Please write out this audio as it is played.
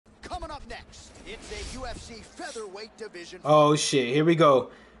Up next, it's a UFC featherweight division. Oh shit, here we go.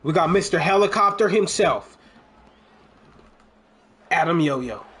 We got Mr. Helicopter himself, Adam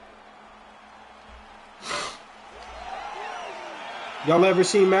Yo-Yo. Y'all ever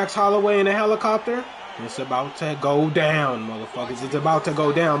seen Max Holloway in a helicopter? It's about to go down, motherfuckers. It's about to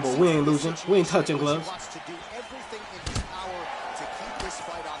go down, but we ain't losing. We ain't touching gloves. He wants to do everything in his power to keep this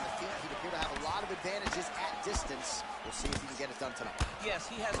fight on the feet. He'd appear to have a lot of advantages at distance. We'll see if he can get it done tonight. Yes,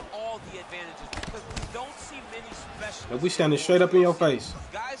 he has all the advantages because we don't see many specialists. If we standing straight up in your face.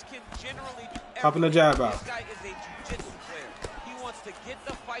 Guys can generally do everything. Popping the jab out. This guy is a jiu-jitsu player. He wants to get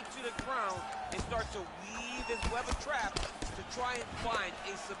the fight to the ground and start to weave his web of traps to try and find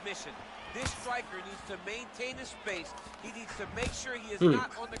a submission. This striker needs to maintain his space. He needs to make sure he is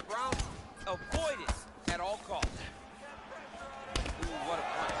not on the ground. Avoid it at all costs. Ooh, what a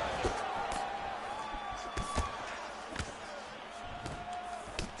punch.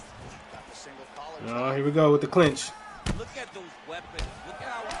 Oh, here we go with the clinch. Look at those weapons. Look at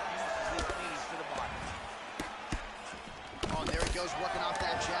how he uses his knees to the body. Oh, and there he goes, working off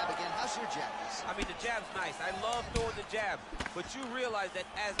that jab again. How's your jab? I mean, the jab's nice. I love throwing the jab. But you realize that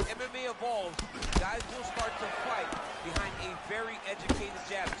as MMA evolves, guys will start to fight behind a very educated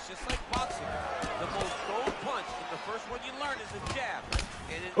jab. It's just like boxing. The most thrown punch, and the first one you learn is a jab.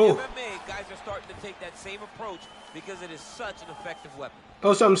 And in MMA, guys are starting to take that same approach because it is such an effective weapon.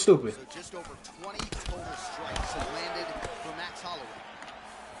 Oh, something stupid. So just over 20 total strikes have landed for Max Holloway.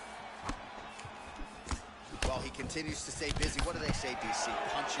 Well, he continues to stay busy. What do they say, DC?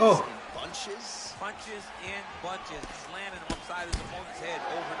 Punches in bunches? Punches in bunches. He's landing them upside his opponent's head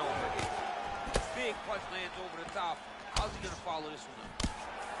over and over again. Big punch lands over the top. How's he going to follow this one up?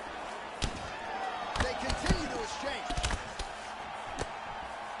 They continue to exchange.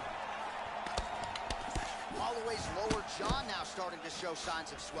 Holloway's lower jaw now starting to show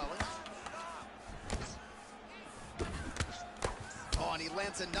signs of swelling. Oh, and he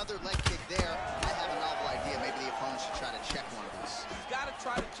lands another leg kick there. I have a novel idea. Maybe the opponent should try to check one of these. He's got to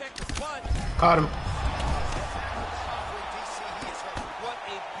try to check the punch. Caught him. What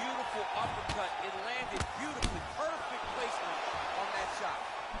a beautiful uppercut. It landed beautifully. Perfect placement on that shot.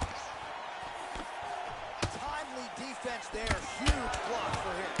 Timely defense there. Huge block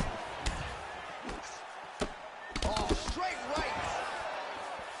for him. Oh, straight right.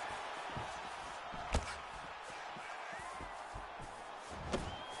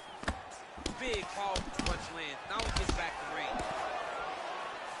 Big powerful punch lands. Now he gets back to range.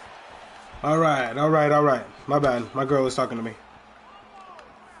 All right. My bad. My girl was talking to me.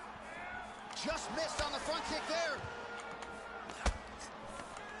 Just missed on the front kick there.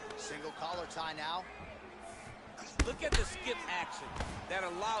 Single collar tie now. Look at the skip action that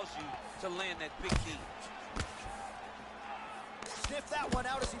allows you to land that big knee. Sniff that one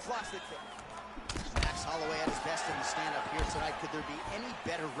out as he blocks the kick. Max Holloway at his best in the stand-up here tonight. Could there be any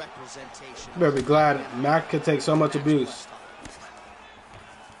better representation? You better be glad Mac could take so much abuse.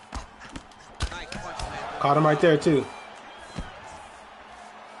 Caught him right there, too.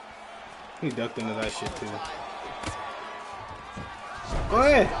 He ducked into that shit, too. Go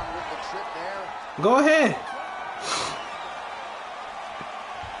ahead. Go ahead.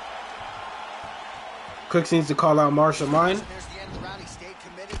 Cooks needs to call out Marshall Mine.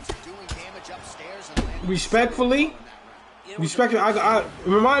 Respectfully, I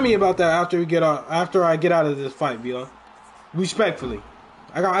remind me about that after I get out of this fight, Vila. Respectfully,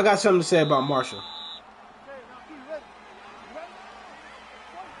 I got something to say about Marshall.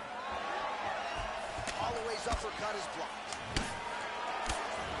 Holloway's uppercut is blocked.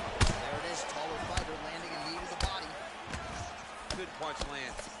 There it is, taller fighter landing a knee to the body. Good punch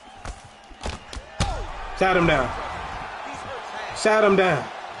lands. Sat him down. Sat him down.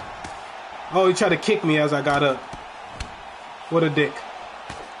 Oh, he tried to kick me as I got up. What a dick.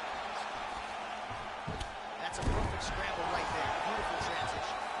 That's a perfect scramble right there. Beautiful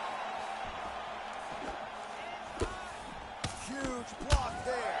transition. Huge block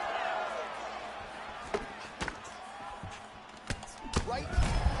there. Right.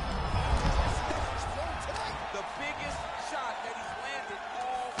 The biggest shot that he's landed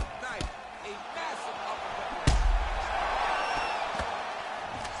all night. A massive uppercut.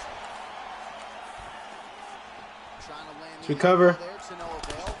 Let's recover.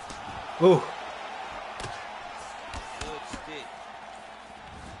 Oh. Good stick.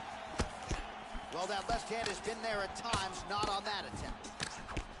 Well, that left hand has been there at times, not on that attempt.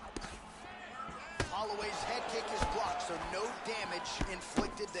 Holloway's head kick is blocked, so no damage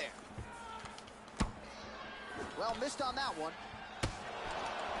inflicted there. Well, missed on that one.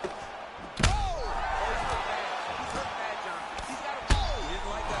 Oh! He's hurt bad, John. He's got a... Oh! He didn't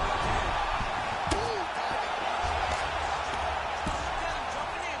like that left hand.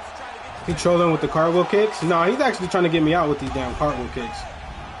 He trolling with the cartwheel kicks? No, he's actually trying to get me out with these damn cartwheel kicks.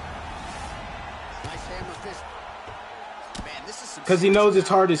 Because he knows it's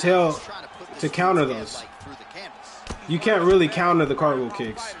hard as hell to counter those. You can't really counter the cartwheel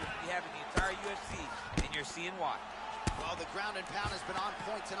kicks. Well, the ground and pound has been on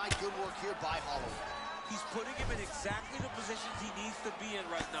point tonight. Good work here by Holloway. He's putting him in exactly the positions he needs to be in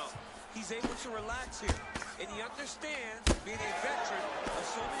right now. He's able to relax here, and he understands, being a veteran of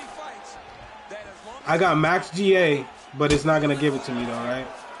so many fights, that as long as I got max GA, but it's not going to give it to me, though, right?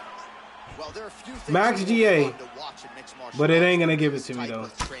 Well, there are a few things Max GA, to watch in mixed martial but it ain't arts. going to give it to me, though.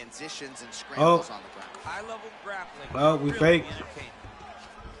 Transitions and scrambles on the ground. high-level grappling. Oh, we fake.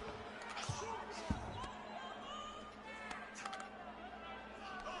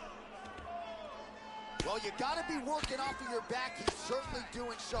 Well, you got to be working off of your back. He's certainly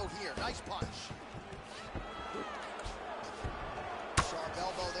doing so here. Nice punch. Sharp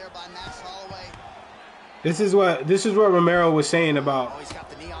elbow there by Max Holloway. This is what Romero was saying about. Oh, he's got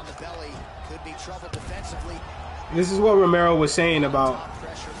the knee on the belly. Could be trouble defensively. This is what Romero was saying about.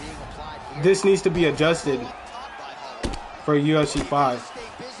 Pressure being applied here. This needs to be adjusted for UFC 5. Stay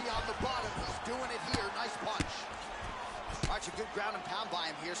busy on the bottom. He's doing it here. Nice punch. That's a good ground and pound by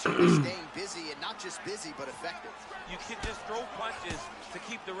him here. Certainly staying busy, and not just busy, but effective. You can just throw punches to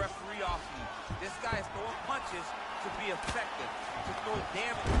keep the referee off you. This guy is throwing punches to be effective, to throw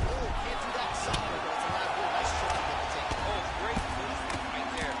damage. Oh, can't do that solid, but it's allowed here. Nice trick to get the takedown. Oh, great movement right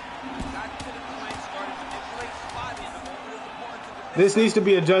there. Got to the point, started to manipulate spotting the moment is important to the This needs to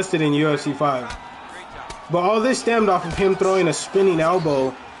be adjusted in UFC 5. great job. But all this stemmed off of him throwing a spinning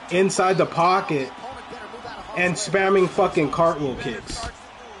elbow inside the pocket and spamming fucking cartwheel kicks.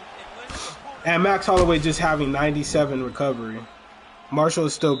 And Max Holloway just having 97 recovery. Marshall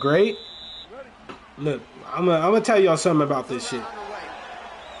is still great. Look, I'm gonna tell y'all something about this shit.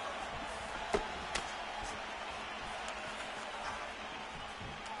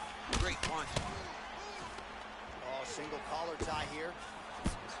 Great punch. Oh, single collar tie here.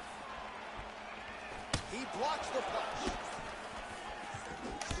 He blocks the punch.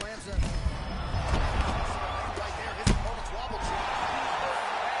 Slams it. Right there, his opponent's wobble check.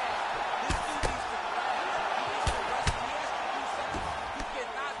 This dude needs to rest. He has to do something. He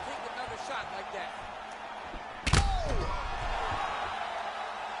cannot take another shot like that.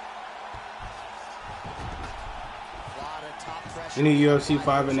 Lot of top pressure. Any UFC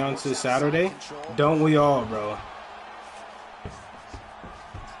 5 announced this Saturday? Don't we all, bro?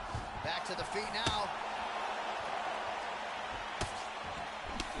 Back to the feet now.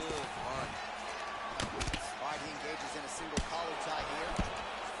 Good punch. All right, he engages in a single collar tie here.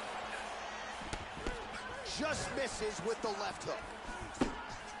 Just misses with the left hook.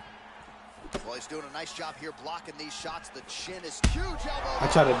 Well, he's doing a nice job here blocking these shots. The chin is huge elbow. I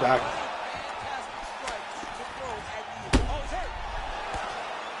tried to back. Fantastic strike to throw at the... Oh, he's hurt.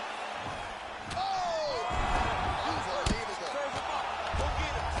 Unbelievable. Serve him up. Go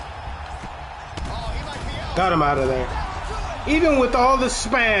get him. Oh, he might be out. Got him out of there. Even with all the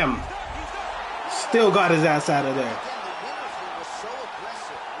spam, still got his ass out of there. Again, the winner here was so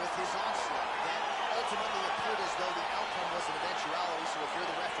aggressive with his onslaught that ultimately appeared as though the outcome was an eventuality. So if you're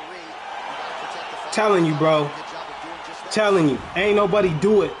the referee, you got to protect the fight. Telling you, bro. Good job of doing just that. Telling you, ain't nobody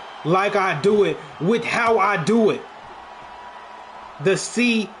do it like I do it with how I do it. The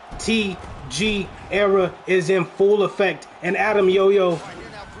CTG era is in full effect, and Adam Yo-Yo,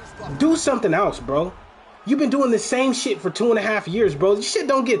 do something else, bro. You've been doing the same shit for 2.5 years, bro. This shit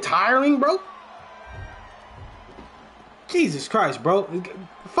don't get tiring, bro. Jesus Christ, bro.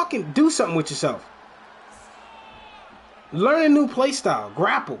 Fucking do something with yourself. Learn a new play style.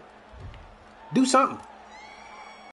 Grapple. Do something.